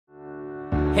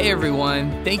Hey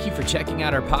everyone, thank you for checking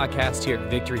out our podcast here at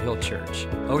Victory Hill Church.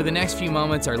 Over the next few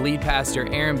moments, our lead pastor,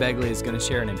 Aaron Begley, is going to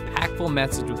share an impactful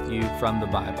message with you from the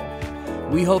Bible.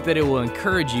 We hope that it will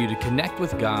encourage you to connect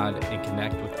with God and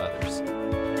connect with others.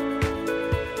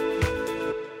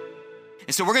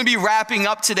 And so we're going to be wrapping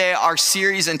up today our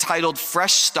series entitled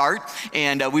Fresh Start.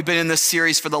 And we've been in this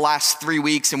series for the last 3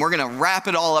 weeks, and we're going to wrap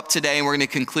it all up today, and we're going to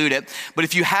conclude it. But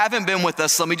if you haven't been with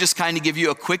us, let me just kind of give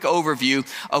you a quick overview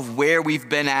of where we've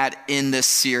been at in this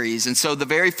series. And so the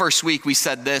very first week we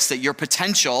said this, that your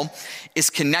potential is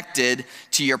connected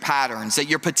to your patterns, that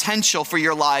your potential for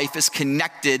your life is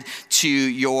connected to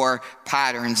your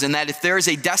patterns, and that if there is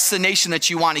a destination that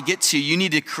you want to get to, you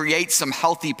need to create some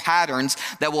healthy patterns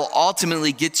that will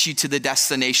ultimately get you to the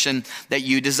destination that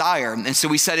you desire. And so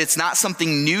we said it's not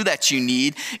something new that you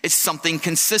need, it's something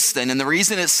consistent. And the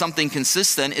reason it's something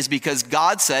consistent is because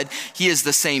God said he is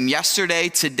the same yesterday,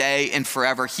 today, and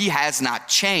forever. He has not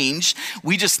changed.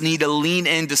 We just need to lean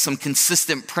into some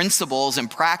consistent principles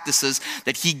and practices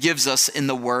that he gives us in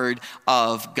the Word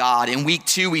of God. In week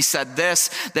 2, we said this,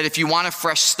 that if you want a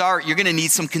fresh start, you're going to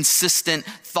need some consistent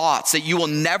thoughts, that you will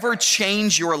never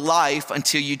change your life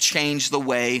until you change the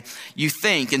way you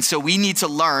think. And so we need to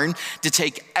learn to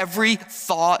take every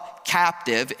thought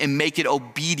captive and make it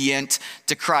obedient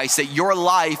to Christ, that your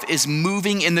life is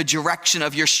moving in the direction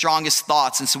of your strongest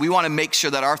thoughts. And so we want to make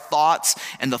sure that our thoughts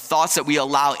and the thoughts that we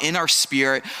allow in our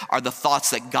spirit are the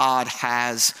thoughts that God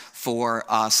has for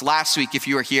us. Last week, if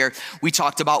you were here, we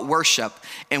talked about worship,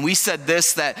 and we said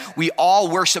this, that we all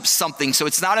worship something. So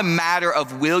it's not a matter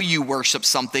of will you worship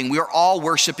something. We are all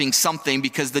worshiping something,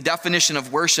 because the definition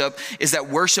of worship is that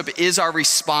worship is our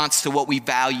response to what we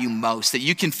value most, that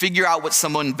you can figure out what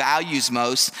someone values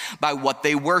most by what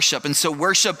they worship. And so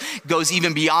worship goes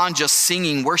even beyond just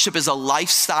singing. Worship is a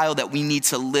lifestyle that we need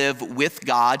to live with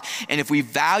God. And if we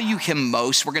value him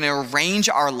most, we're going to arrange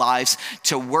our lives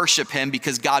to worship him,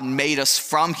 because God made us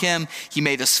from him, he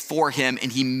made us for him, and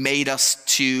he made us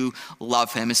to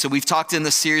love him. And so we've talked in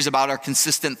this series about our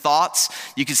consistent thoughts.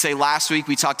 You could say last week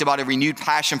we talked about a renewed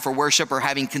passion for worship, or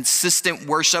having consistent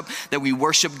worship, that we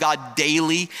worship God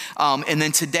daily. And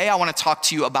then today I want to talk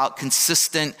to you about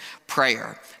consistent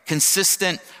prayer.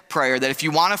 Consistent prayer, that if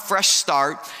you want a fresh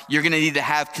start, you're going to need to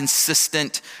have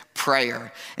consistent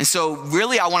prayer. And so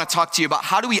really I want to talk to you about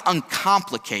how do we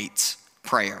uncomplicate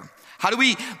prayer? How do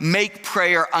we make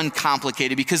prayer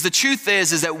uncomplicated? Because the truth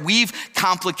is that we've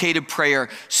complicated prayer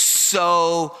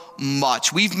so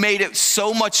much. We've made it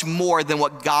so much more than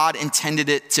what God intended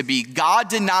it to be. God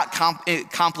did not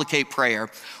complicate prayer.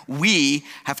 We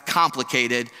have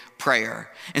complicated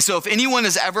prayer. And so if anyone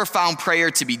has ever found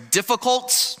prayer to be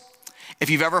difficult, if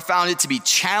you've ever found it to be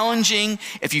challenging,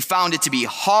 if you found it to be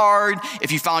hard,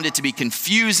 if you found it to be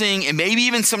confusing, and maybe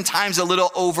even sometimes a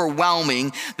little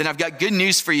overwhelming, then I've got good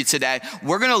news for you today.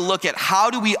 We're going to look at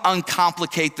how do we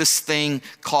uncomplicate this thing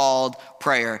called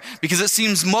prayer. Because it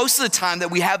seems most of the time that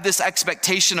we have this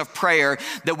expectation of prayer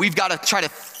that we've got to try to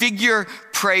figure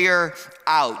prayer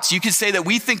out. So you could say that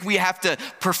we think we have to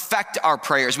perfect our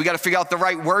prayers. We got to figure out the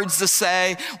right words to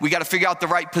say. We got to figure out the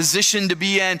right position to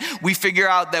be in. We figure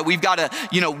out that we've got to,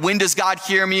 when does God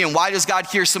hear me, and why does God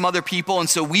hear some other people? And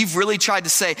so we've really tried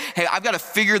to say, hey, I've got to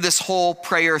figure this whole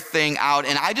prayer thing out.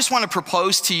 And I just want to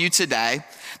propose to you today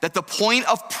that the point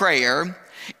of prayer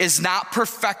is not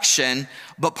perfection,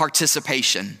 but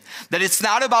participation. That it's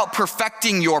not about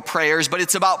perfecting your prayers, but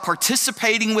it's about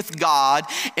participating with God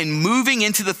and moving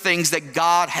into the things that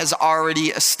God has already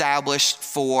established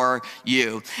for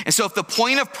you. And so if the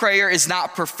point of prayer is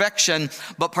not perfection,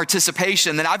 but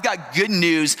participation, then I've got good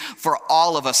news for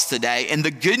all of us today. And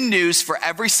the good news for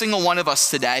every single one of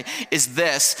us today is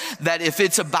this, that if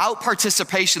it's about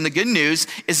participation, the good news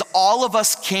is all of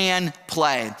us can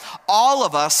play. All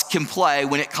of us can play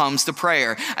when it comes to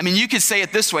prayer. I mean, you could say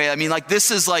it this way. I mean, like, this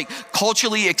is like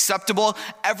culturally acceptable.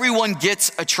 Everyone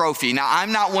gets a trophy. Now,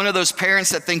 I'm not one of those parents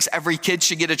that thinks every kid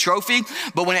should get a trophy,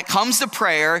 but when it comes to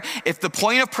prayer, if the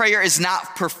point of prayer is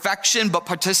not perfection, but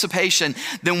participation,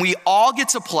 then we all get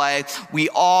to play. We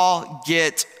all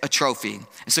get a trophy.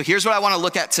 And so here's what I want to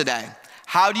look at today.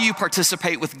 How do you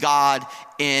participate with God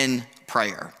in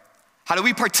prayer? How do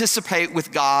we participate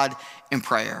with God in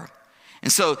prayer?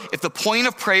 And so if the point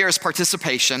of prayer is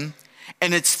participation,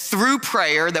 and it's through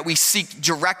prayer that we seek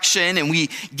direction and we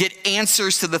get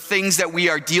answers to the things that we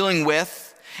are dealing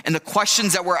with and the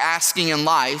questions that we're asking in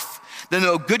life, then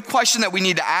a good question that we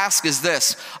need to ask is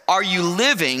this: are you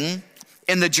living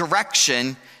in the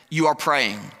direction you are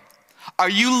praying? Are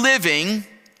you living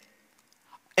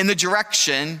in the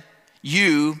direction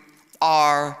you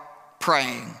are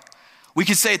praying? We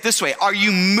could say it this way: are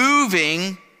you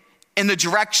moving in the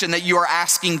direction that you are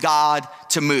asking God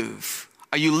to move?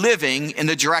 Are you living in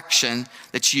the direction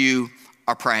that you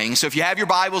are praying? So if you have your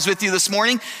Bibles with you this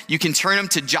morning, you can turn them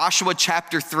to Joshua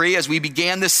chapter 3. As we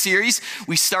began this series,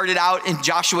 we started out in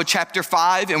Joshua chapter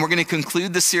 5, and we're going to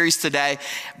conclude the series today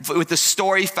with the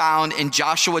story found in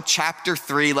Joshua chapter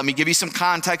 3. Let me give you some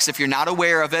context if you're not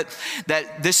aware of it,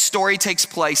 that this story takes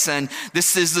place in.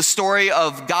 This is the story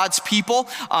of God's people,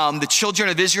 the children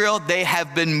of Israel. They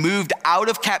have been moved out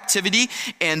of captivity,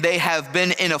 and they have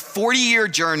been in a 40-year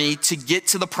journey to get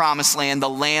to the promised land, the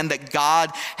land that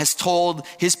God has told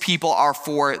his people are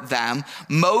for them.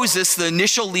 Moses, the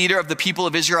initial leader of the people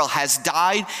of Israel, has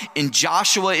died, and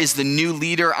Joshua is the new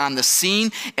leader on the scene.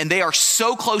 And they are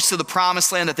so close to the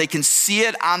promised land that they can see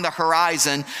it on the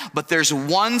horizon, but there's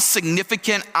one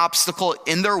significant obstacle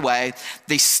in their way.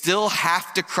 They still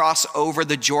have to cross over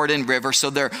the Jordan River. So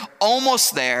they're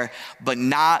almost there, but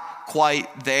not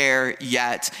quite there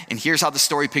yet. And here's how the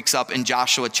story picks up in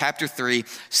Joshua chapter 3,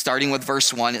 starting with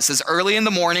verse 1. It says, "Early in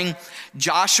the morning,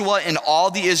 Joshua and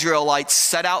all the Israelites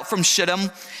set out from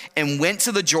Shittim and went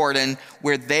to the Jordan,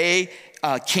 where they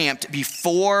camped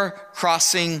before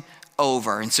crossing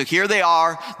over." And so here they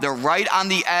are, they're right on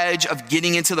the edge of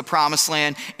getting into the promised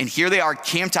land, and here they are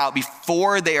camped out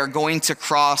before they are going to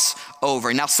cross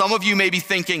over. Now, some of you may be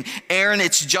thinking, Aaron,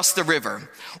 it's just the river.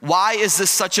 Why is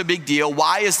this such a big deal?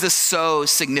 Why is this so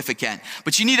significant?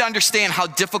 But you need to understand how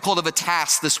difficult of a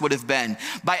task this would have been.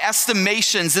 By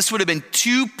estimations, this would have been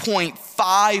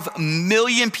 2.5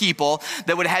 million people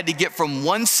that would have had to get from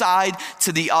one side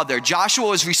to the other. Joshua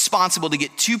was responsible to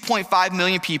get 2.5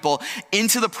 million people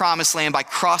into the promised land by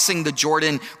crossing the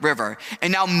Jordan River.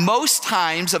 And now most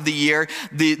times of the year,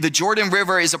 the Jordan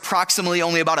River is approximately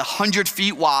only about 100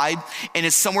 feet wide, and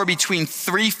it's somewhere between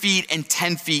 3 feet and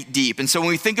 10 feet deep. And so when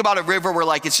we think about a river, we're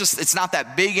like, it's not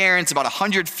that big, Aaron. It's about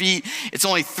 100 feet. It's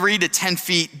only 3 to 10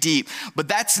 feet deep. But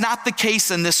that's not the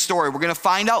case in this story. We're going to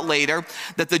find out later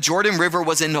that the Jordan River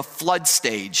was in a flood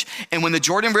stage. And when the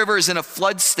Jordan River is in a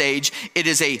flood stage, it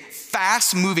is a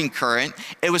fast-moving current.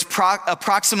 It was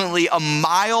approximately a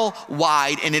mile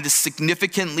wide, and it is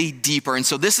significantly deeper. And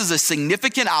so this is a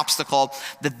significant obstacle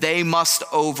that they must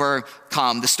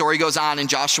overcome. The story goes on in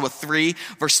Joshua 3,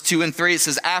 verse 2 and 3. It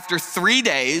says, "After 3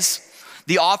 days,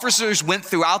 the officers went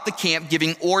throughout the camp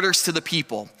giving orders to the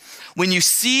people. When you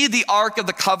see the ark of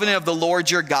the covenant of the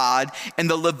Lord your God and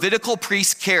the Levitical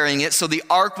priests carrying it," so the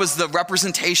ark was the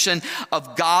representation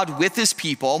of God with his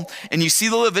people, "and you see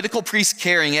the Levitical priests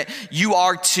carrying it, you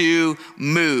are to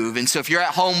move." And so if you're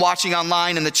at home watching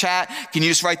online in the chat, can you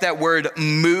just write that word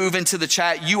move into the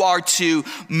chat? You are to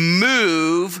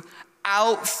move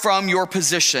out from your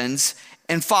positions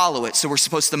and follow it. So we're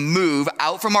supposed to move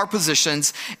out from our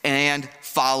positions and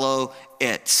follow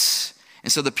it.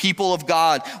 And so the people of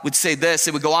God would say this.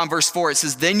 It would go on, verse 4. It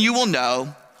says, "Then you will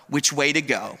know which way to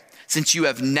go, since you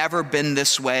have never been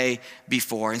this way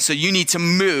before." And so you need to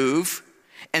move,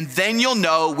 and then you'll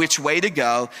know which way to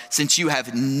go, since you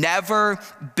have never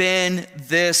been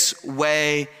this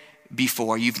way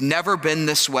before. You've never been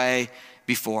this way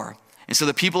before. And so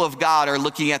the people of God are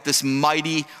looking at this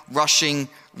mighty rushing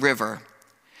river.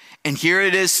 And here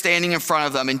it is standing in front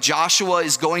of them. And Joshua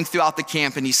is going throughout the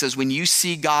camp, and he says, when you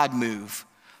see God move,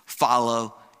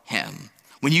 follow him.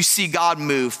 When you see God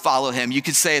move, follow him. You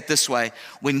could say it this way: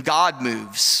 when God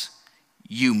moves,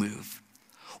 you move.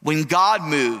 When God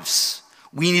moves,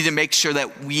 we need to make sure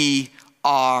that we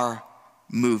are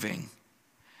moving.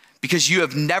 Because you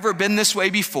have never been this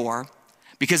way before,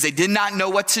 because they did not know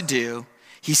what to do,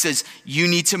 he says, you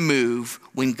need to move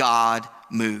when God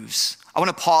moves. I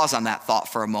want to pause on that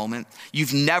thought for a moment.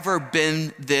 You've never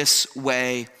been this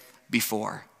way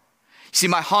before. See,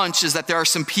 my hunch is that there are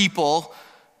some people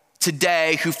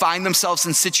today who find themselves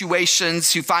in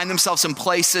situations, who find themselves in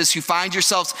places, who find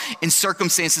yourselves in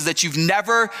circumstances that you've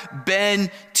never been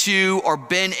to or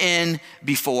been in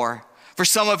before. For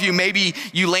some of you, maybe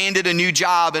you landed a new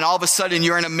job and all of a sudden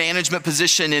you're in a management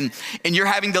position and you're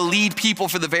having to lead people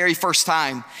for the very first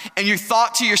time. And you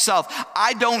thought to yourself,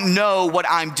 I don't know what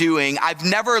I'm doing. I've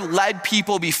never led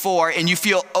people before. And you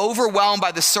feel overwhelmed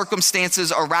by the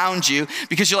circumstances around you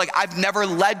because you're like, I've never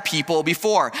led people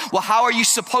before. Well, how are you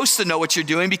supposed to know what you're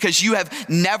doing? Because you have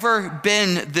never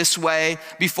been this way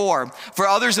before. For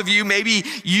others of you, maybe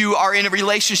you are in a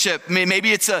relationship.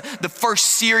 Maybe it's the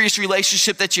first serious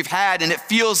relationship that you've had. ahead and it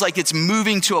feels like it's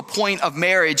moving to a point of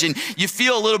marriage and you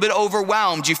feel a little bit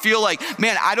overwhelmed. You feel like,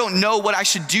 man, I don't know what I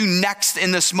should do next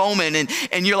in this moment.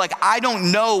 And you're like, I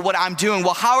don't know what I'm doing.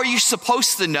 Well, how are you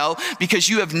supposed to know? Because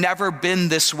you have never been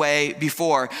this way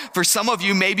before. For some of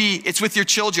you, maybe it's with your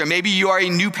children. Maybe you are a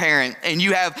new parent and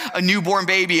you have a newborn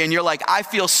baby and you're like, I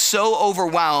feel so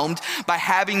overwhelmed by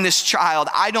having this child.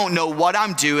 I don't know what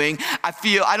I'm doing.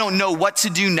 I don't know what to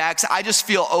do next. I just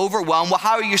feel overwhelmed. Well,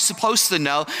 how are you supposed to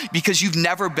know? Because you've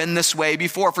never been this way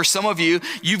before. For some of you,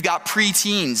 you've got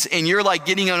preteens and you're like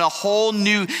getting on a whole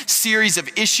new series of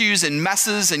issues and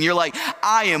messes. And you're like,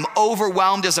 I am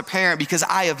overwhelmed as a parent because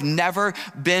I have never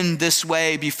been this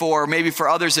way before. Maybe for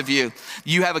others of you,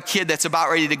 you have a kid that's about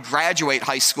ready to graduate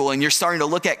high school and you're starting to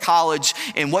look at college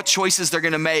and what choices they're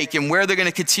going to make and where they're going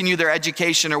to continue their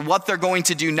education or what they're going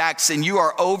to do next. And you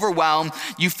are overwhelmed.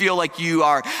 You feel like you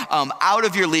are out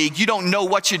of your league. You don't know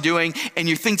what you're doing. And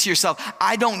you think to yourself,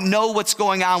 I don't know what's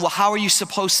going on. Well, how are you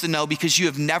supposed to know? Because you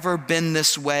have never been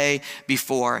this way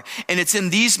before. And it's in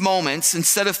these moments,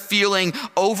 instead of feeling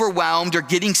overwhelmed or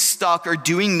getting stuck or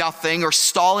doing nothing or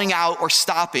stalling out or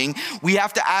stopping, we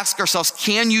have to ask ourselves,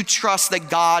 can you trust that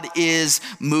God is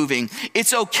moving?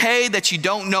 It's okay that you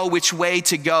don't know which way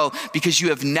to go because you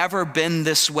have never been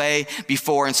this way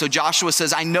before. And so Joshua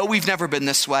says, I know we've never been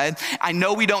this way. I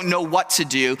know we don't know what to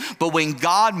do, but when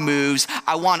God moves,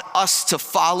 I want us to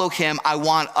follow him. I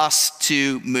want us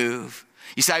to move.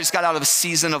 You see, I just got out of a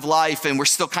season of life and we're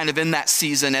still kind of in that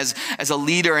season as a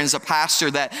leader and as a pastor,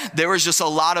 that there was just a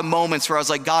lot of moments where I was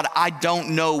like, God, I don't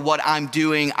know what I'm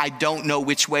doing. I don't know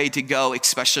which way to go,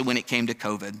 especially when it came to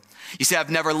COVID. You see, I've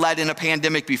never led in a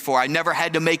pandemic before. I never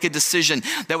had to make a decision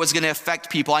that was going to affect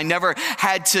people. I never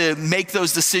had to make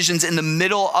those decisions in the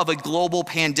middle of a global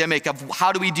pandemic of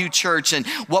how do we do church and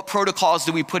what protocols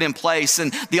do we put in place.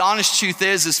 And the honest truth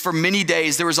is for many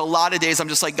days, there was a lot of days I'm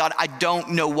just like, God, I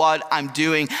don't know what I'm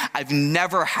doing. I've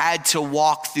never had to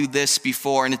walk through this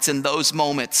before. And it's in those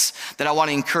moments that I want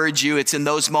to encourage you. It's in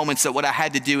those moments that what I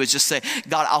had to do is just say,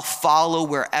 God, I'll follow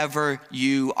wherever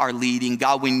you are leading.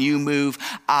 God, when you move,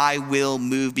 I will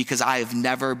move because I have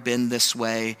never been this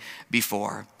way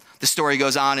before. The story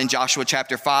goes on in Joshua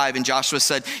chapter 5, and Joshua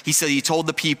said, he told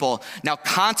the people, now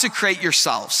consecrate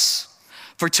yourselves,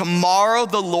 for tomorrow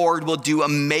the Lord will do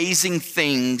amazing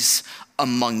things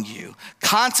among you.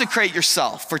 Consecrate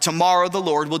yourself, for tomorrow the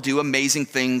Lord will do amazing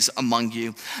things among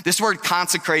you. This word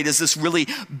consecrate is this really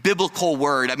biblical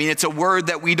word. I mean, it's a word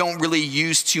that we don't really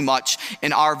use too much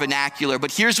in our vernacular,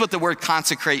 but here's what the word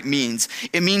consecrate means.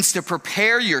 It means to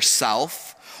prepare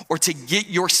yourself or to get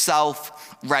yourself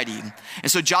ready.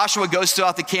 And so Joshua goes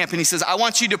throughout the camp and he says, I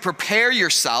want you to prepare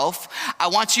yourself. I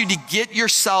want you to get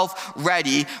yourself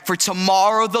ready, for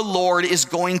tomorrow the Lord is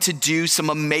going to do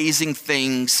some amazing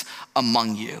things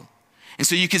among you. And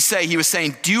so you could say, he was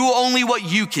saying, do only what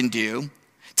you can do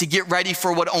to get ready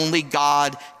for what only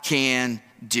God can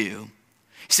do.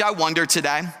 See, I wonder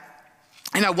today,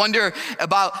 and I wonder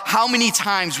about how many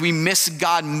times we miss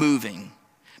God moving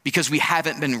because we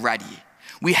haven't been ready.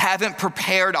 We haven't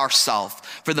prepared ourselves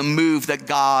for the move that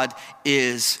God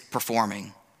is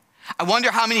performing. I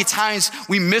wonder how many times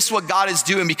we miss what God is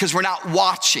doing because we're not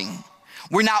watching,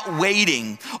 we're not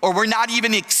waiting, or we're not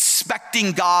even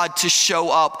expecting God to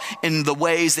show up in the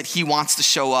ways that he wants to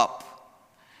show up.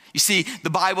 You see,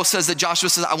 the Bible says that Joshua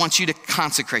says, I want you to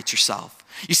consecrate yourself.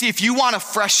 You see, if you want a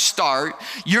fresh start,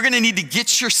 you're going to need to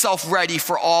get yourself ready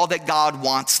for all that God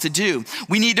wants to do.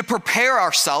 We need to prepare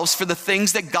ourselves for the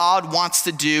things that God wants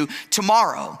to do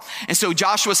tomorrow. And so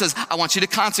Joshua says, I want you to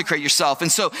consecrate yourself.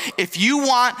 And so if you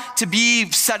want to be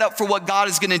set up for what God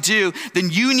is going to do, then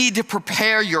you need to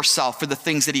prepare yourself for the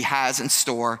things that he has in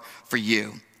store for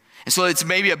you. And so it's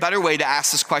maybe a better way to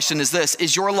ask this question is this: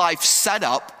 is your life set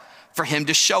up for him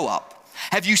to show up?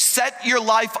 Have you set your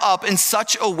life up in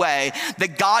such a way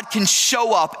that God can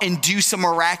show up and do some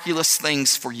miraculous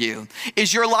things for you?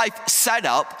 Is your life set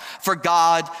up for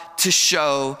God to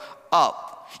show up?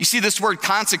 You see, this word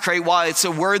consecrate, while it's a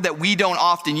word that we don't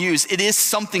often use, it is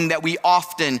something that we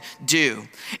often do.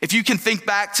 If you can think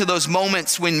back to those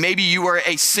moments when maybe you were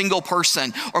a single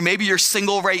person, or maybe you're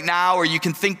single right now, or you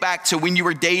can think back to when you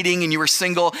were dating and you were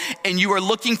single and you were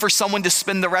looking for someone to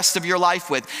spend the rest of your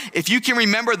life with. If you can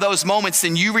remember those moments,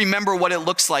 then you remember what it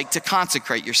looks like to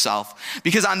consecrate yourself.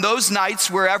 Because on those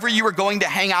nights, wherever you were going to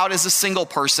hang out as a single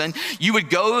person, you would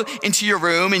go into your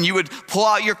room and you would pull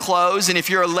out your clothes. And if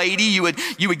you're a lady, you would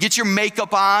would get your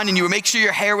makeup on and you would make sure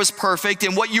your hair was perfect.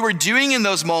 And what you were doing in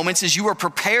those moments is you were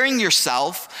preparing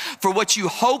yourself for what you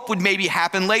hope would maybe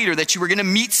happen later, that you were gonna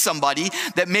meet somebody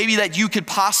that maybe that you could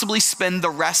possibly spend the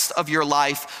rest of your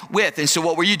life with. And so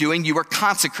what were you doing? You were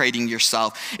consecrating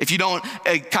yourself. If you don't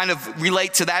kind of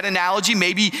relate to that analogy,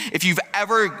 maybe if you've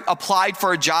ever applied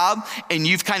for a job and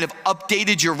you've kind of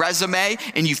updated your resume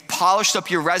and you've polished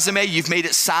up your resume, you've made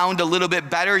it sound a little bit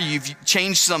better, you've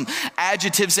changed some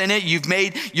adjectives in it, you've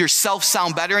made yourself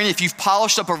sound better. And if you've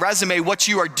polished up a resume, what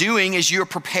you are doing is you're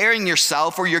preparing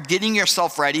yourself, or you're getting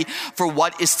yourself ready for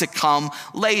what is to come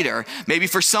later. Maybe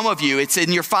for some of you, it's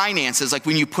in your finances, like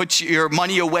when you put your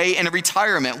money away in a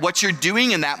retirement. What you're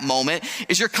doing in that moment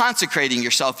is you're consecrating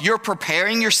yourself. You're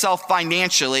preparing yourself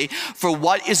financially for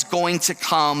what is going to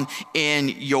come in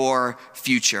your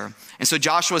future. And so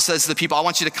Joshua says to the people, I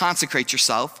want you to consecrate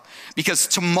yourself, because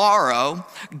tomorrow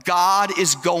God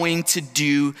is going to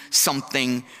do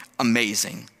something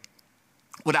amazing.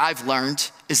 What I've learned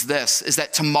is this, is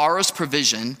that tomorrow's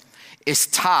provision is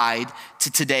tied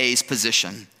to today's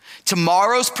position.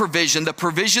 Tomorrow's provision, the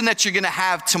provision that you're gonna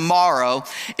have tomorrow,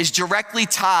 is directly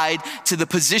tied to the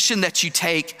position that you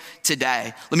take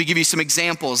today. Let me give you some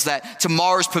examples that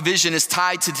tomorrow's provision is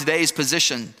tied to today's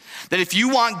position. That if you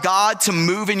want God to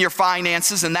move in your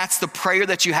finances, and that's the prayer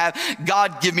that you have,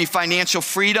 God, give me financial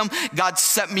freedom. God,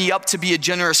 set me up to be a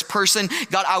generous person.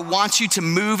 God, I want you to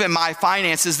move in my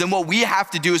finances. Then what we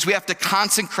have to do is we have to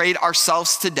consecrate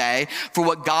ourselves today for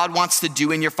what God wants to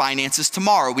do in your finances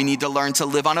tomorrow. We need to learn to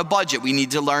live on a budget. We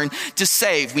need to learn to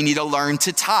save. We need to learn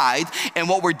to tithe. And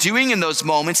what we're doing in those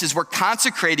moments is we're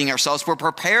consecrating ourselves. We're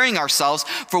preparing ourselves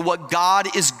for what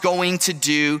God is going to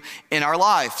do in our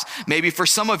lives. Maybe for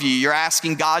some of you, you're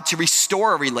asking God to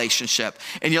restore a relationship.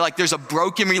 And you're like, there's a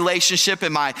broken relationship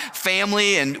in my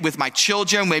family and with my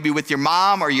children, maybe with your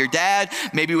mom or your dad,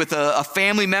 maybe with a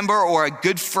family member or a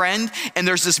good friend. And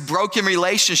there's this broken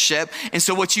relationship. And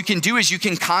so what you can do is you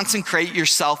can consecrate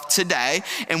yourself today.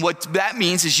 And what that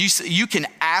means is you can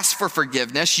ask for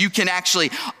forgiveness. You can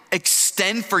actually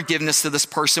extend forgiveness to this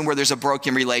person where there's a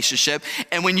broken relationship.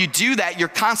 And when you do that, you're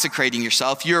consecrating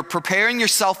yourself. You're preparing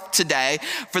yourself today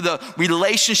for the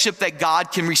relationship that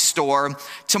God can restore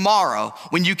tomorrow.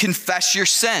 When you confess your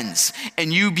sins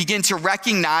and you begin to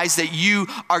recognize that you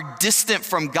are distant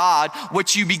from God,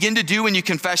 what you begin to do when you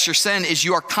confess your sin is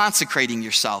you are consecrating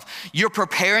yourself. You're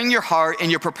preparing your heart and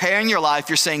you're preparing your life.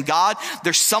 You're saying, God,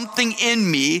 there's something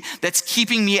in me that's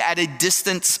keeping me at a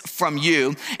distance from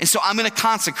you. And so I'm going to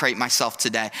consecrate myself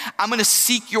today. I'm going to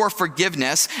seek your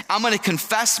forgiveness. I'm going to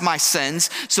confess my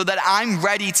sins so that I'm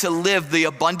ready to live the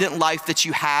abundant life that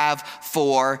you have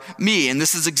for me. And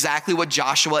this is exactly what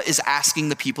Joshua is asking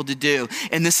the people to do.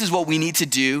 And this is what we need to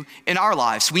do in our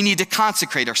lives. We need to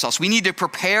consecrate ourselves. We need to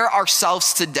prepare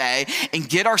ourselves today and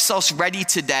get ourselves ready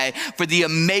today for the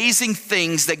amazing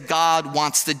things that God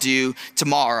wants to do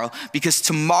tomorrow, because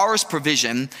tomorrow's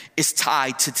provision is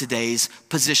tied to today's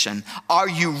position. Are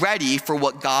you ready for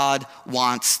what God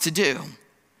wants to do?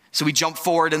 So we jump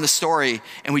forward in the story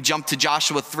and we jump to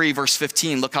Joshua 3 verse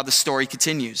 15. Look how the story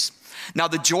continues. Now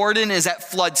the Jordan is at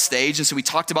flood stage, and so we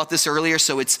talked about this earlier,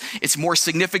 so it's more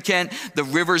significant. The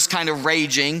river's kind of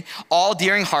raging, all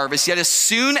during harvest. Yet as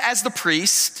soon as the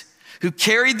priest who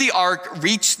carried the ark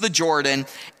reached the Jordan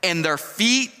and their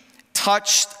feet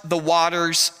touched the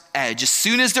water's edge, as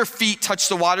soon as their feet touched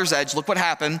the water's edge, look what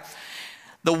happened.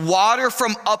 The water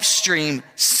from upstream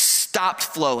stopped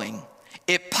flowing.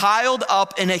 It piled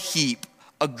up in a heap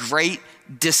a great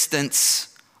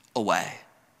distance away.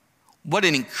 What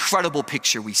an incredible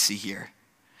picture we see here.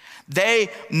 They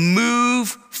move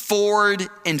forward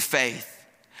in faith.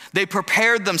 They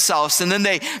prepared themselves and then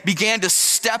they began to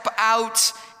step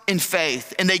out in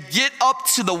faith, and they get up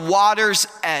to the water's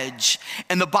edge.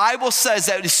 And the Bible says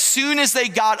that as soon as they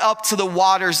got up to the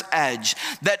water's edge,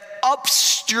 that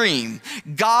upstream,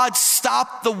 God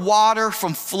stopped the water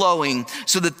from flowing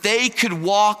so that they could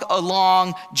walk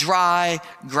along dry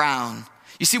ground.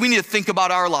 You see, we need to think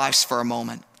about our lives for a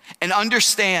moment and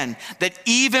understand that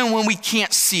even when we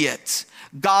can't see it,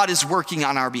 God is working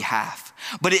on our behalf.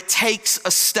 But it takes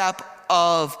a step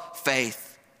of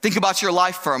faith. Think about your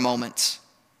life for a moment.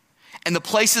 And the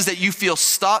places that you feel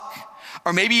stuck,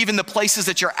 or maybe even the places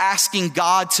that you're asking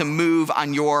God to move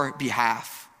on your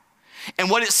behalf. And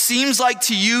what it seems like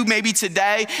to you maybe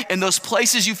today, in those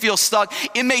places you feel stuck,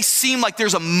 it may seem like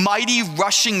there's a mighty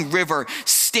rushing river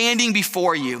standing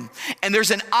before you. And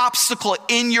there's an obstacle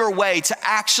in your way to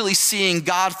actually seeing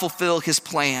God fulfill his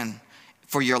plan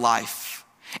for your life.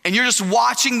 And you're just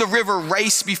watching the river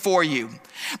race before you.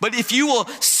 But if you will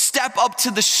step up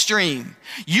to the stream,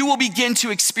 you will begin to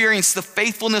experience the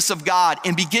faithfulness of God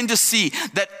and begin to see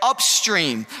that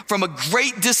upstream, from a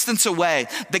great distance away,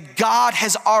 that God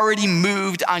has already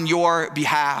moved on your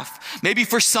behalf. Maybe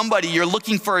for somebody, you're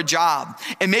looking for a job,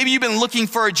 and maybe you've been looking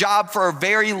for a job for a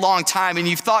very long time, and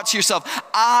you've thought to yourself,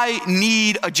 I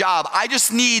need a job. I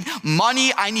just need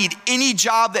money. I need any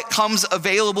job that comes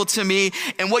available to me.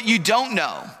 And what you don't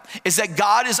know is that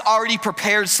God has already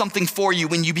prepared something for you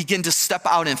when you begin to step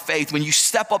out in faith, when you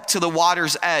step up to the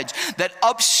water's edge, that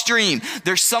upstream,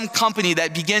 there's some company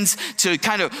that begins to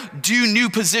kind of do new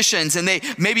positions, and they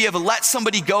maybe have let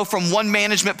somebody go from one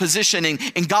management position,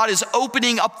 and God is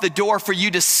opening up the door for you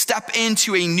to step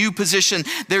into a new position.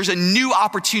 There's a new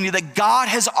opportunity that God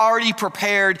has already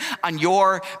prepared on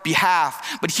your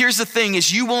behalf. But here's the thing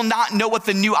is you will not know what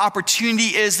the new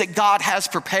opportunity is that God has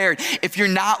prepared if you're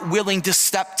not willing to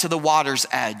step to the water's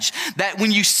edge. That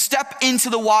when you step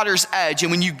into the water's edge and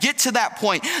when you get to that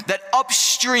point, that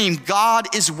upstream,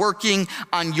 God is working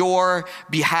on your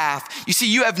behalf. You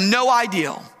see, you have no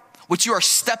idea what you are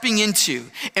stepping into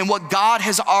and what God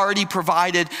has already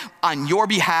provided on your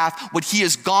behalf, what he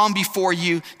has gone before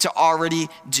you to already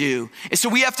do. And so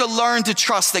we have to learn to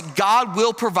trust that God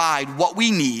will provide what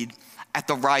we need at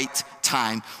the right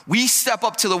time. We step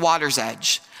up to the water's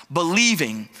edge,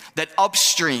 believing that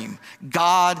upstream,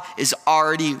 God is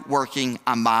already working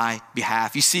on my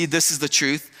behalf. You see, this is the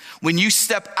truth. When you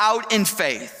step out in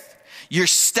faith, you're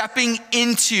stepping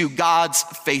into God's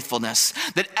faithfulness.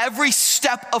 That every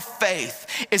step of faith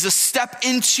is a step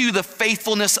into the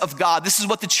faithfulness of God. This is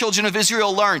what the children of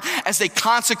Israel learned as they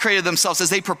consecrated themselves, as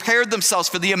they prepared themselves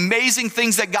for the amazing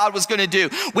things that God was going to do.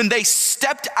 When they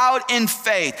stepped out in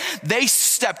faith, they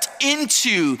stepped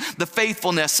into the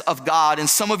faithfulness of God. And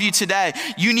some of you today,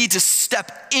 you need to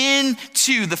step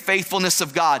into the faithfulness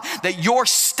of God. That your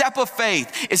step of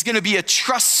faith is going to be a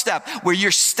trust step where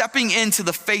you're stepping into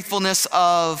the faithfulness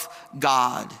of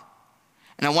God.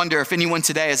 And I wonder if anyone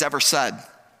today has ever said,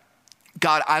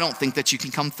 God, I don't think that you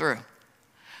can come through.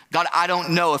 God, I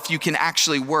don't know if you can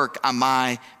actually work on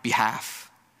my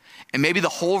behalf. And maybe the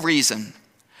whole reason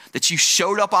that you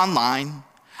showed up online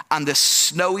on this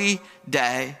snowy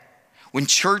day when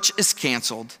church is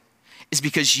canceled is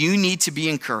because you need to be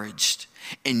encouraged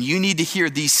and you need to hear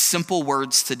these simple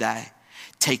words today.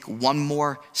 Take one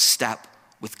more step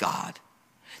with God.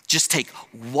 Just take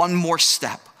one more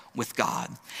step with God.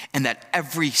 And that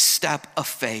every step of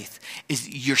faith is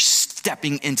you're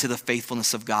stepping into the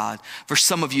faithfulness of God. For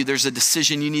some of you, there's a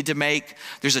decision you need to make.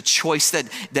 There's a choice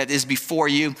that is before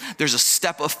you. There's a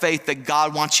step of faith that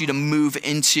God wants you to move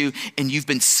into, and you've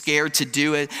been scared to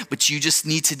do it, but you just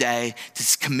need today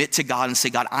to commit to God and say,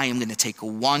 God, I am going to take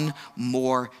one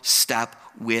more step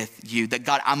with you. That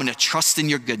God, I'm going to trust in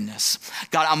your goodness.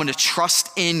 God, I'm going to trust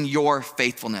in your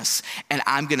faithfulness, and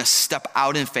I'm going to step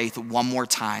out in faith one more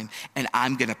time, and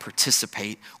I'm going to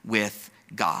participate with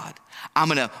God. I'm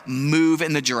going to move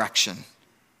in the direction.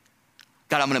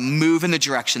 God, I'm going to move in the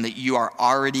direction that you are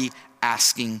already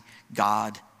asking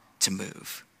God to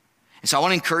move. And so I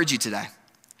want to encourage you today,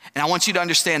 and I want you to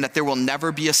understand that there will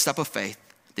never be a step of faith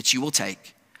that you will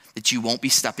take that you won't be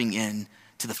stepping in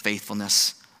to the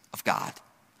faithfulness of God.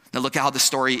 Now look at how the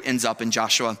story ends up in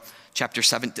Joshua chapter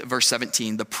 7, verse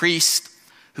 17. The priest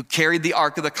who carried the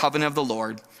ark of the covenant of the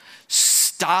Lord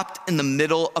stopped in the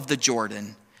middle of the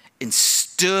Jordan and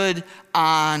stood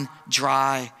on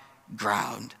dry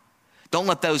ground. Don't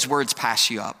let those words pass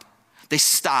you up. They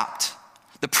stopped.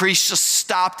 The priest just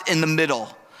stopped in the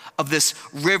middle of this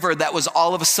river that was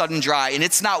all of a sudden dry, and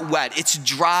it's not wet, it's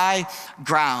dry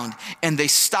ground. And they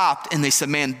stopped and they said,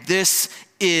 man, this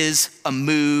is a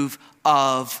move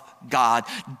of God.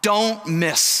 Don't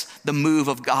miss the move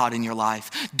of God in your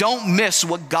life. Don't miss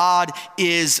what God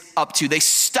is up to. They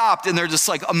stopped and they're just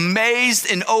like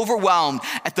amazed and overwhelmed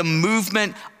at the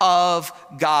movement of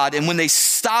God. And when they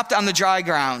stopped on the dry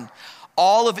ground,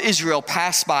 all of Israel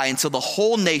passed by until the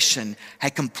whole nation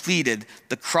had completed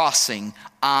the crossing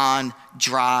on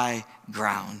dry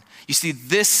ground. You see,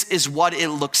 this is what it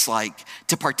looks like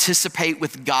to participate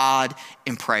with God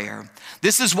in prayer.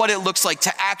 This is what it looks like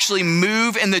to actually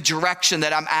move in the direction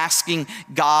that I'm asking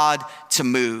God to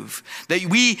move. That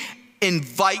we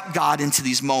invite God into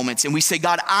these moments and we say,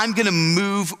 God, I'm gonna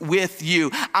move with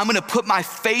you. I'm gonna put my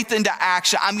faith into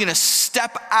action. I'm gonna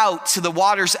step out to the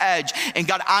water's edge, and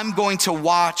God, I'm going to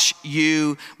watch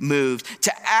you move.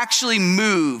 To actually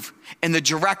move in the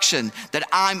direction that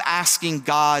I'm asking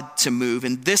God to move.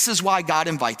 And this is why God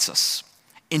invites us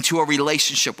into a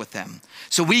relationship with him,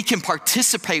 so we can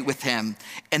participate with him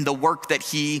in the work that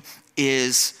he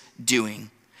is doing.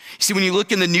 You see, when you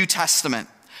look in the New Testament,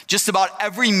 Just about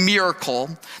every miracle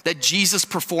that Jesus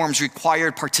performs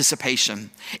required participation.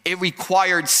 It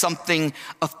required something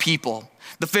of people.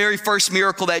 The very first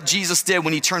miracle that Jesus did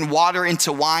when he turned water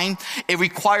into wine, it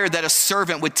required that a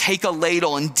servant would take a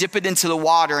ladle and dip it into the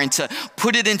water and to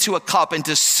put it into a cup and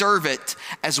to serve it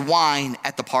as wine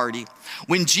at the party.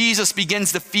 When Jesus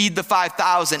begins to feed the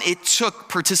 5,000, it took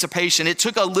participation. It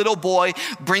took a little boy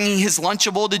bringing his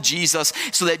Lunchable to Jesus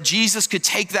so that Jesus could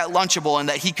take that Lunchable and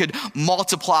that he could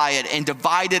multiply it and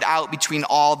divide it out between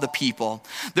all the people.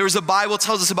 There's a Bible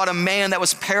tells us about a man that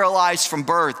was paralyzed from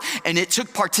birth, and it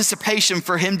took participation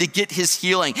for him to get his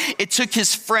healing. It took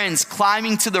his friends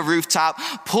climbing to the rooftop,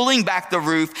 pulling back the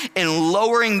roof, and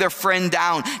lowering their friend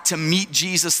down to meet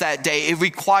Jesus that day. It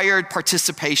required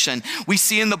participation. We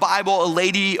see in the Bible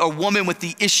a woman with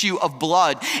the issue of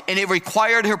blood, and it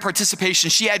required her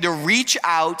participation. She had to reach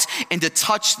out and to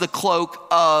touch the cloak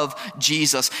of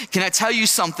Jesus. Can I tell you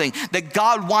something? That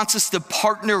God wants us to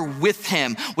partner with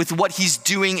him with what he's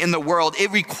doing in the world.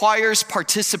 It requires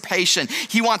participation.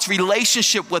 He wants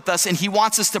relationship with us, and he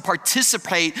wants us to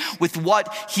participate with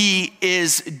what he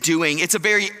is doing. It's a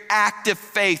very active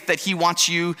faith that he wants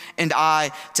you and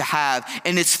I to have.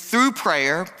 And it's through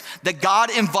prayer that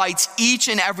God invites each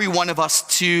and every one of us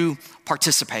to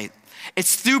participate.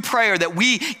 It's through prayer that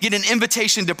we get an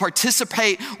invitation to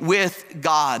participate with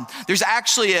God. There's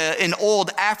actually an old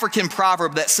African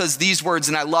proverb that says these words,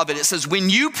 and I love it. It says, when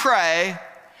you pray,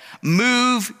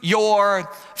 move your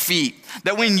feet.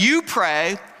 That when you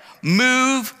pray,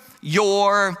 move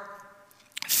your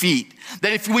feet.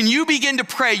 That when you begin to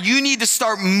pray, you need to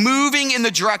start moving in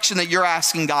the direction that you're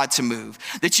asking God to move.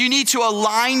 That you need to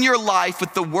align your life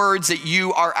with the words that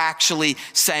you are actually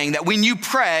saying. That when you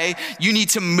pray, you need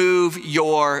to move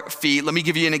your feet. Let me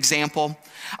give you an example.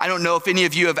 I don't know if any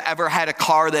of you have ever had a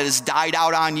car that has died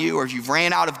out on you, or if you've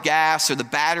ran out of gas, or the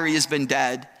battery has been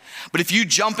dead. But if you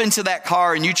jump into that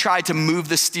car and you try to move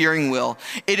the steering wheel,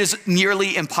 it is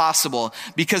nearly impossible,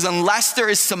 because unless there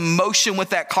is some motion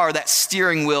with that car, that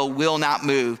steering wheel will not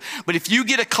move. But if you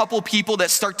get a couple people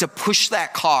that start to push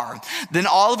that car, then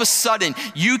all of a sudden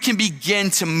you can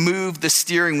begin to move the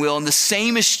steering wheel. And the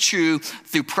same is true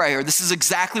through prayer. This is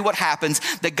exactly what happens,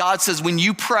 that God says, when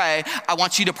you pray, I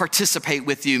want you to participate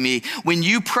with me. When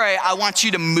you pray, I want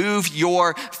you to move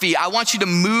your feet. I want you to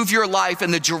move your life in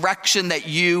the direction that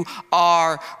you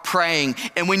are praying.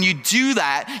 And when you do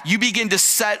that, you begin to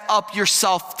set up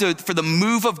yourself for the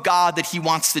move of God that he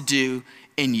wants to do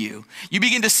in you. You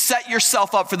begin to set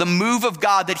yourself up for the move of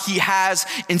God that he has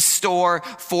in store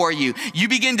for you. You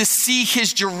begin to see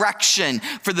his direction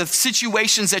for the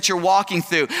situations that you're walking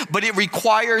through, but it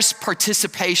requires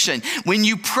participation. When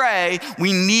you pray,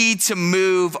 we need to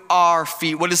move our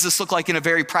feet. What does this look like in a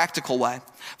very practical way?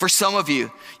 For some of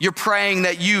you, you're praying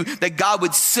that God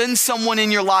would send someone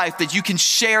in your life that you can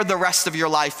share the rest of your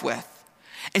life with.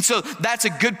 And so that's a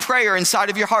good prayer inside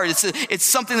of your heart. It's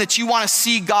something that you want to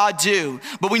see God do.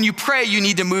 But when you pray, you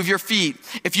need to move your feet.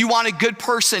 If you want a good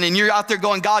person and you're out there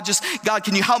going, God,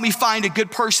 can you help me find a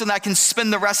good person that I can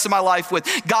spend the rest of my life with?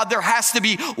 God, there has to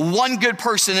be one good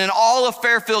person in all of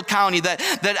Fairfield County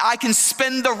that I can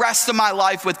spend the rest of my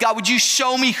life with. God, would you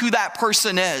show me who that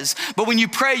person is? But when you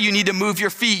pray, you need to move your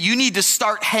feet. You need to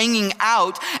start hanging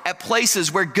out at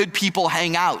places where good people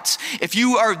hang out. If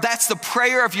that's the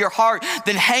prayer of your heart,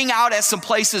 then hang out at some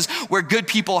places where good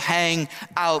people hang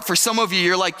out. For some of you,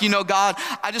 you're like, God,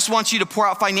 I just want you to pour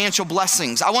out financial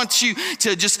blessings. I want you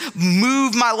to just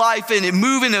move my life and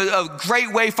move in a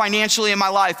great way financially in my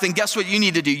life. Then guess what you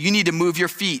need to do? You need to move your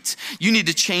feet. You need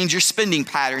to change your spending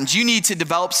patterns. You need to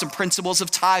develop some principles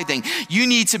of tithing. You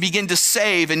need to begin to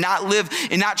save and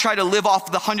not try to live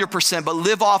off the 100%, but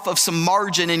live off of some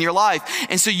margin in your life.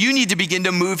 And so you need to begin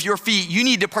to move your feet. You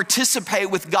need to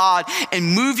participate with God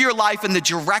and move your life in the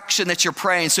direction that you're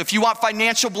praying. So if you want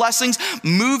financial blessings,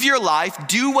 move your life,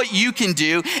 do what you can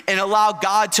do, and allow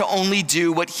God to only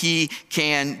do what he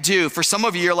can do. For some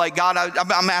of you, you're like, God,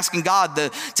 I'm asking God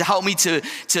to help me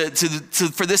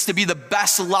for this to be the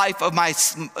best life of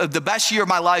the best year of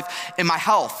my life in my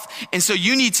health. And so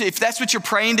you need to, if that's what you're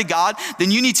praying to God, then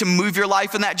you need to move your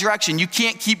life in that direction. You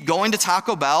can't keep going to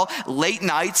Taco Bell late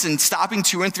nights and stopping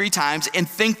 2 and 3 times and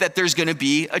think that there's going to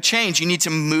be a change. You need to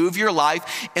move your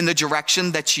life in the direction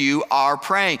direction that you are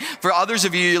praying. For others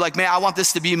of you, you're like, man, I want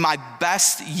this to be my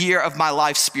best year of my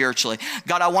life spiritually.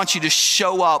 God, I want you to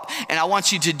show up and I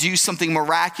want you to do something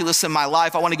miraculous in my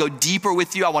life. I want to go deeper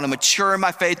with you. I want to mature in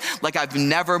my faith like I've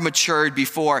never matured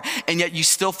before. And yet you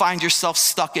still find yourself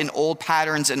stuck in old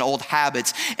patterns and old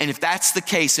habits. And if that's the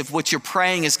case, if what you're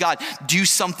praying is, God, do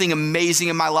something amazing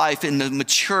in my life, in the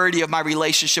maturity of my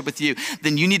relationship with you,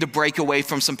 then you need to break away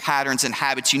from some patterns and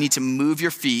habits. You need to move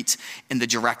your feet in the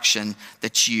direction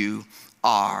that you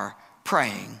are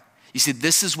praying. You see,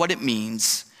 this is what it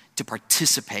means to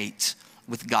participate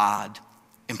with God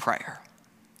in prayer.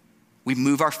 We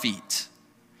move our feet.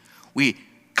 We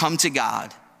come to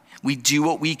God. We do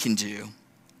what we can do.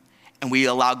 And we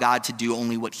allow God to do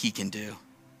only what he can do.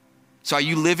 So are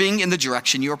you living in the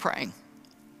direction you are praying?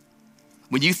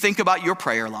 When you think about your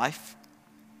prayer life,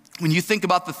 when you think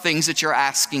about the things that you're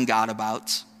asking God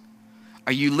about,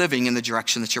 are you living in the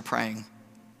direction that you're praying?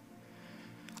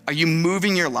 Are you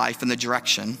moving your life in the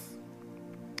direction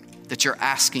that you're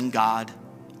asking God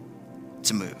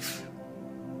to move?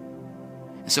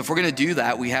 And so if we're gonna do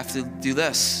that, we have to do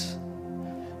this.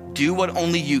 Do what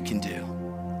only you can do.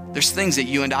 There's things that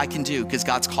you and I can do because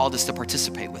God's called us to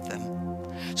participate with them.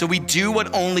 So we do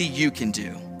what only you can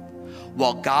do,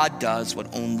 while God does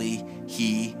what only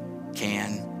he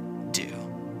can do.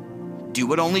 Do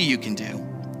what only you can do,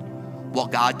 while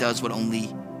God does what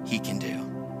only he can do.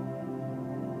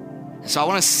 And so I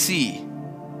want to see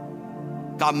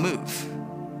God move.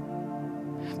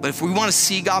 But if we want to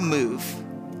see God move,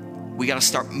 we got to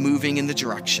start moving in the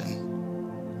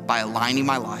direction by aligning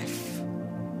my life,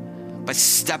 by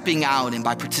stepping out and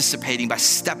by participating, by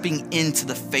stepping into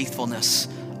the faithfulness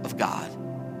of God.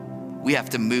 We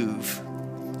have to move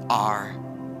our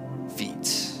feet.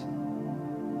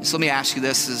 So let me ask you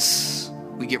this as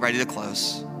we get ready to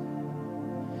close.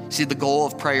 See, the goal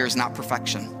of prayer is not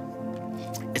perfection,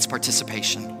 it's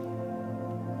participation.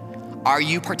 Are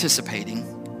you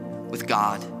participating with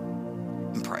God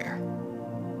in prayer?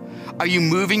 Are you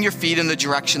moving your feet in the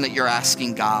direction that you're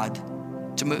asking God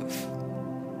to move?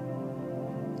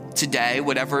 Today,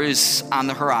 whatever is on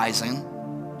the horizon,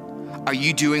 are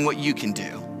you doing what you can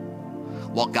do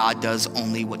while God does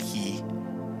only what he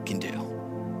can do?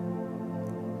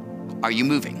 Are you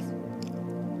moving?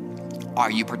 Are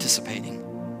you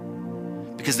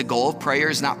participating? Because the goal of prayer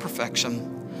is not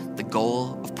perfection. The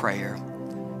goal of prayer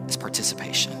is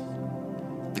participation.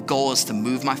 The goal is to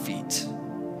move my feet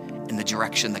in the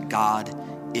direction that God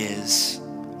is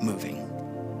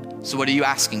moving. So what are you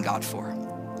asking God for?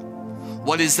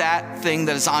 What is that thing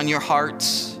that is on your heart?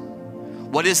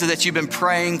 What is it that you've been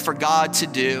praying for God to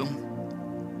do?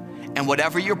 And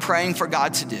whatever you're praying for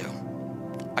God to do,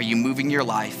 are you moving your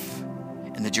life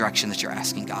in the direction that you're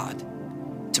asking God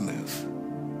to move?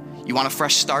 You want a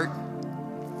fresh start?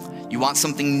 You want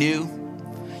something new?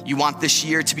 You want this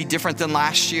year to be different than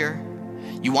last year?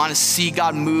 You want to see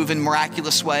God move in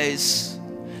miraculous ways?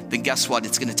 Then guess what?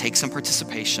 It's going to take some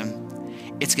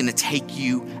participation. It's going to take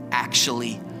you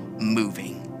actually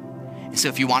moving. And so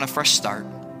if you want a fresh start,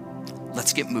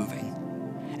 let's get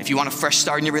moving. If you want a fresh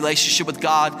start in your relationship with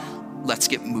God, let's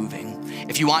get moving.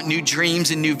 If you want new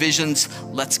dreams and new visions,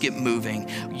 let's get moving.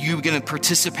 You're going to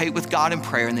participate with God in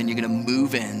prayer, and then you're going to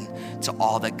move in to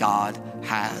all that God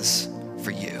has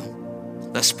for you.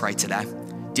 Let's pray today.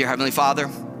 Dear Heavenly Father,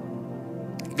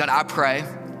 God, I pray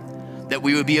that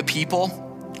we would be a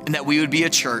people and that we would be a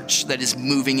church that is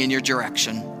moving in your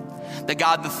direction. That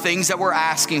God, the things that we're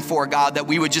asking for, God, that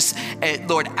we would just,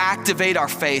 Lord, activate our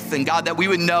faith. And God, that we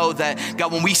would know that,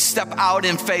 God, when we step out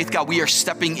in faith, God, we are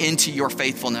stepping into your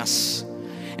faithfulness.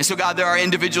 And so, God, there are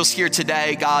individuals here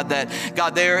today, God, that,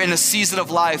 God, they're in a season of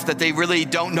life that they really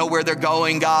don't know where they're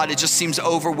going, God. It just seems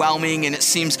overwhelming and it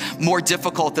seems more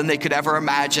difficult than they could ever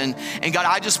imagine. And God,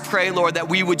 I just pray, Lord, that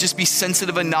we would just be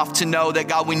sensitive enough to know that,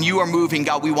 God, when you are moving,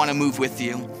 God, we want to move with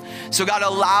you. So God,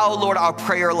 allow, Lord, our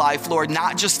prayer life, Lord,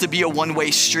 not just to be a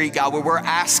one-way street, God, where we're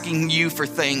asking you for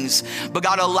things, but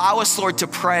God, allow us, Lord, to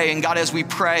pray. And God, as we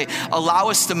pray, allow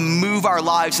us to move our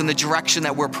lives in the direction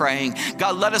that we're praying.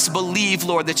 God, let us believe,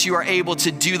 Lord, that you are able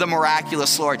to do the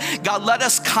miraculous, Lord. God, let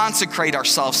us consecrate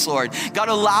ourselves, Lord. God,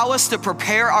 allow us to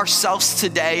prepare ourselves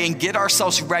today and get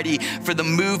ourselves ready for the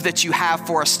move that you have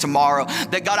for us tomorrow.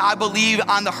 That God, I believe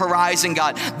on the horizon,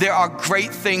 God, there are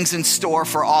great things in store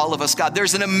for all of us, God.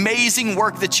 There's an amazing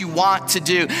work that you want to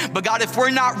do. But God, if we're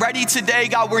not ready today,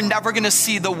 God, we're never going to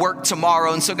see the work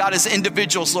tomorrow. And so God, as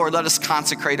individuals, Lord, let us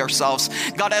consecrate ourselves.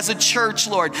 God, as a church,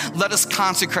 Lord, let us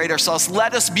consecrate ourselves.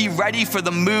 Let us be ready for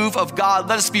the move of God.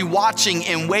 Let us be watching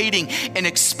and waiting and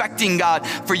expecting, God,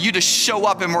 for you to show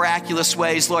up in miraculous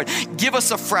ways, Lord. Give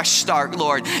us a fresh start,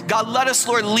 Lord. God, let us,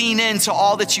 Lord, lean into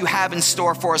all that you have in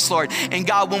store for us, Lord. And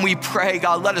God, when we pray,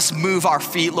 God, let us move our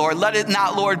feet, Lord. Let it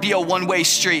not, Lord, be a one-way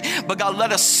street, but God,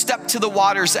 let us step to the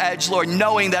water's edge, Lord,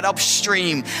 knowing that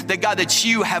upstream, that God, that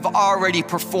you have already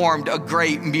performed a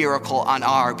great miracle on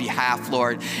our behalf,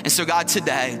 Lord. And so, God,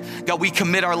 today, God, we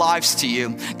commit our lives to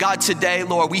you. God, today,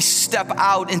 Lord, we step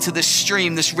out into this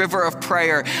stream, this river of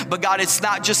prayer. But God, it's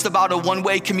not just about a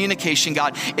one-way communication,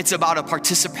 God. It's about a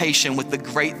participation with the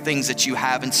great things that you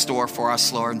have in store for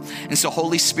us, Lord. And so,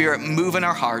 Holy Spirit, move in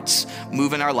our hearts,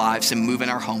 move in our lives, and move in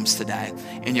our homes today.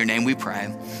 In your name we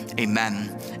pray.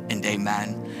 Amen and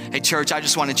amen. Hey, church, I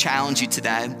just want to challenge you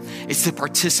today. It's to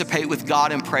participate with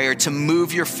God in prayer, to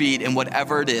move your feet in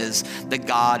whatever it is that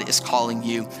God is calling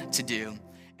you to do.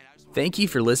 Thank you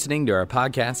for listening to our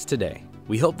podcast today.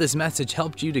 We hope this message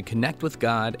helped you to connect with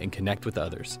God and connect with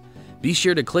others. Be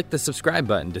sure to click the subscribe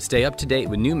button to stay up to date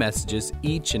with new messages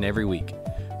each and every week.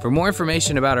 For more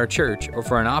information about our church or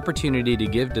for an opportunity to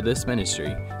give to this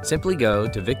ministry, simply go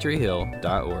to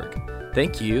victoryhill.org.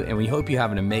 Thank you, and we hope you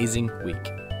have an amazing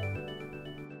week.